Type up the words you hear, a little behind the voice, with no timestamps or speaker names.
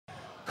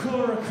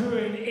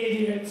Korakuen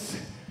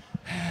idiots.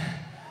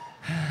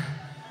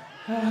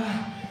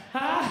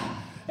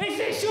 Is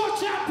this your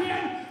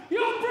champion?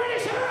 Your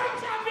British heavyweight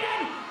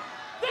champion?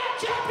 That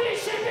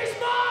championship is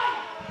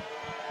mine!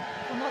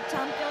 このチ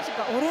ャンピオンシッ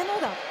プは俺の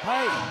だ。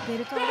はい。ベ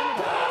ルトは俺の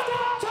だ。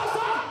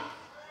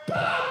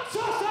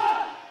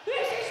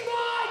This is my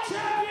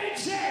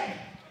championship!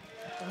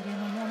 俺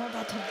のもの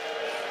だとず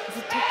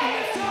っと言って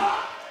ますよ。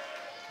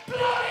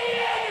Bloody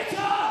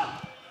editor!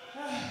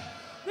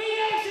 The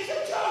ace is a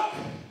joke!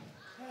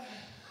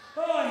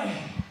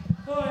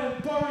 Oi,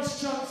 Boris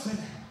Johnson.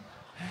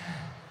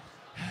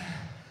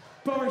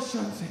 Boris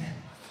Johnson.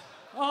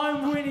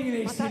 I'm winning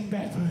this in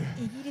Beppu.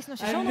 イギリスの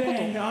首相 And のこと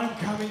を then I'm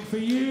coming for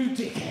you,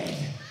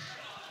 dickhead.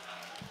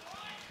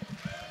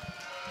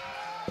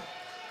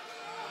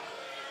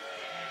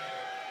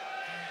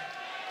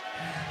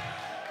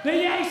 The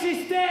ace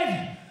is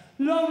dead.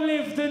 Long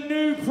live the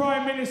new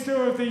Prime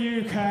Minister of the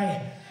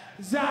UK,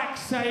 Zack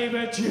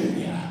Sabre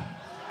Jr.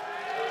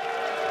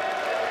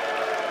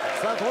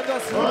 さあ今度は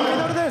鈴木み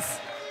のるで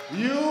す。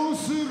要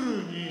する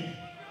に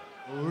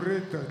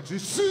俺たち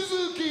鈴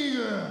木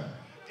が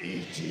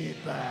一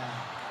番。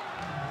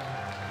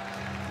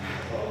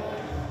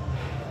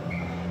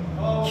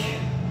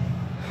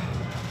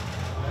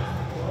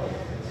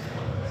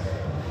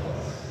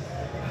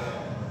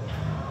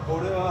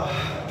俺は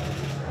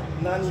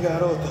何があ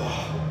ろうと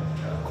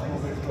この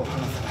ベルトを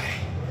離さない。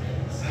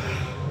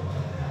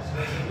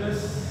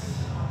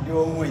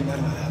両思いにな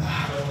るまでだな。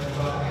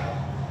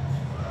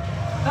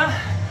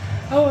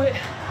Oh,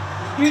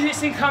 you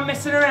just think I'm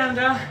messing around,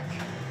 huh?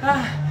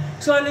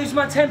 So I lose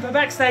my temper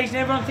backstage and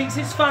everyone thinks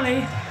it's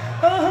funny.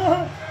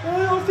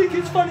 I think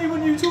it's funny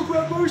when you talk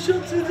about Boris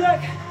Johnson,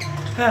 Zack.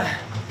 But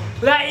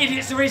that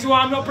idiot's the reason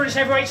why I'm not British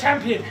heavyweight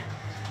champion.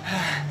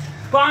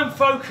 But I'm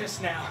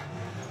focused now.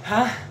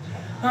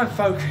 I'm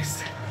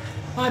focused.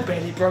 I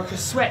barely broke a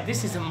sweat.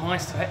 This isn't my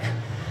sweat.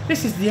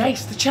 This is the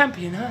ace, the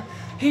champion, huh?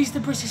 He's the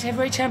British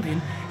heavyweight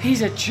champion.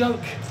 He's a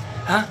joke,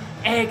 huh?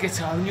 Air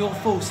guitar in your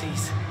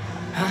forces,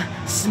 huh?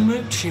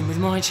 Smooching with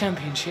my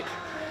championship.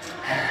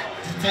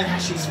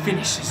 Tanahashi's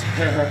finished, isn't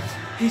he?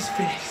 He's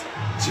finished.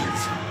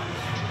 Johnson.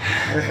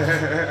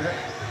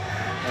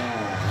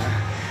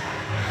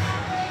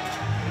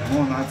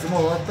 もう夏も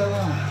終わったな。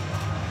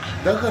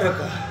だから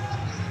か。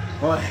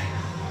おい、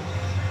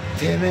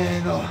てめ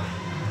えの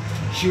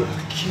火は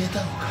消え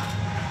たのか。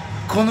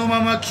この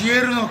まま消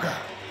えるのか。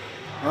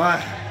おい、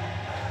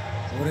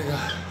俺がも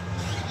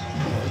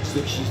う一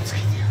度火つけ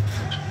てやっ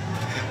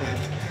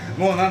た。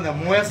もうなんだ、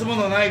燃やすも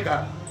のない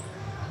か。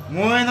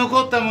燃え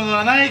残ったもの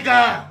はない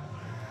か。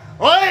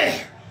おい、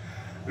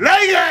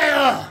ライガ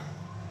ーよ。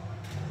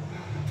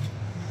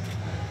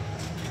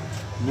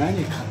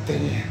何勝手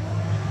に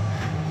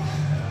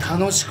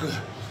楽しく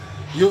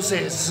余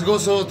生過ご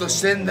そうと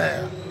してんだ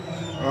よ。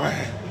おい、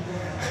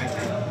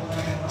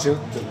ちょっ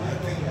と待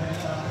て。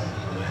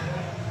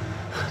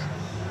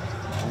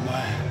お前、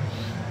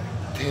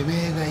てめ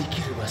えが生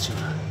きる場所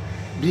は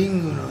リ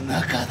ングの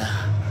中だ。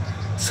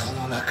そ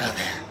の中で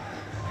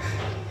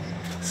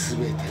全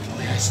て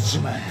燃やしち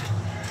まえ。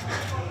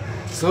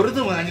それ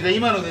とも何か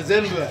今ので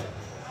全部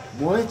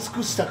燃え尽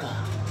くしたか。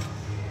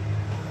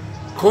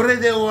これ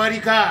で終わり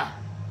か。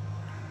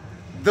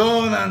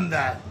どうなん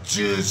だ、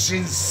重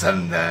心サ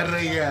ンダー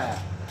ライガー。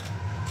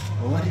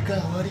終わりか、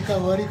終わりか、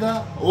終わり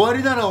か。終わ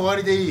りなら終わ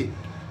りでいい。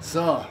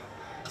そ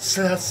う、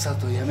さっさ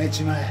とやめ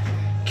ちまえ。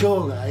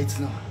今日があいつ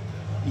の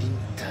引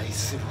退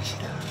する日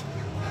だ。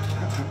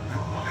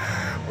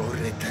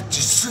俺た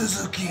ち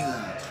鈴木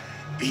が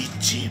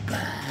一番。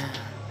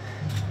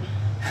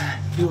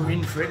You're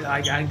in for it,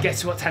 Liger, and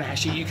guess what,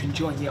 Tanahashi? You can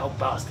join the old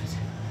bastard.